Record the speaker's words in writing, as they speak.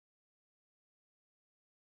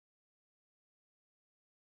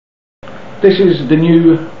This is the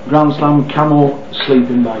new Grand Slam Camo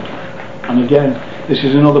Sleeping Bag, and again this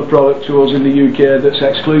is another product to us in the UK that's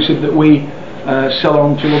exclusive, that we sell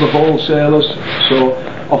on to other wholesalers. So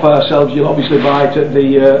off ourselves you'll obviously buy it at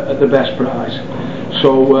the best price.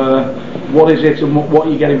 So what is it and what are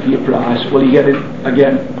you getting for your price? Well, you're getting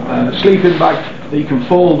again a sleeping bag that you can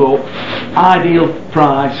fold up, ideal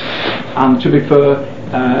price, and to be fair,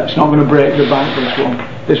 it's not going to break the bank.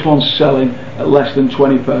 This one's selling at less than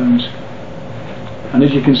 £20, and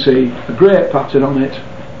as you can see, a great pattern on it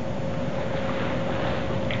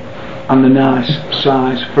and a nice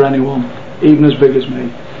size for anyone, even as big as me.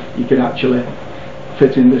 You can actually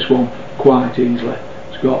fit in this one quite easily.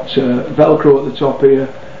 It's got velcro at the top here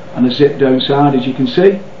and a zip down side, as you can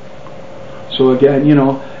see. So again, you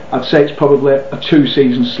know, I'd say it's probably a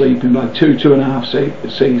 2-season sleeping bag, 2.5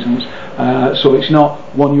 seasons. So it's not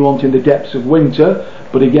one you want in the depths of winter,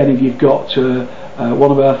 but again, if you've got one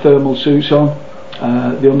of our thermal suits on,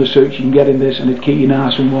 the undersuit, you can get in this and it'd keep you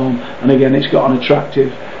nice and warm. And again, it's got an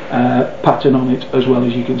attractive pattern on it as well,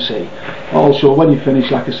 as you can see. Also, when you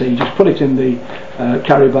finish, like I say, you just put it in the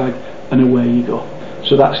carry bag and away you go.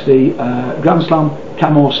 So that's the Grand Slam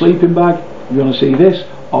Camo Sleeping Bag. If you want to see this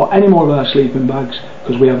or any more of our sleeping bags,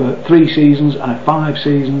 because we have a 3 seasons and a 5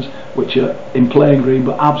 seasons, which are in plain green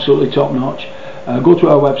but absolutely top notch, go to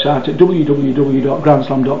our website at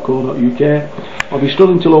www.grandslam.co.uk, or if you're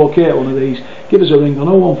struggling to locate one of these, give us a ring on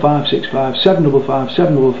 01565 755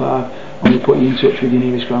 755 and we'll put you in touch with your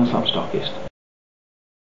nearest Grand Slam stockist.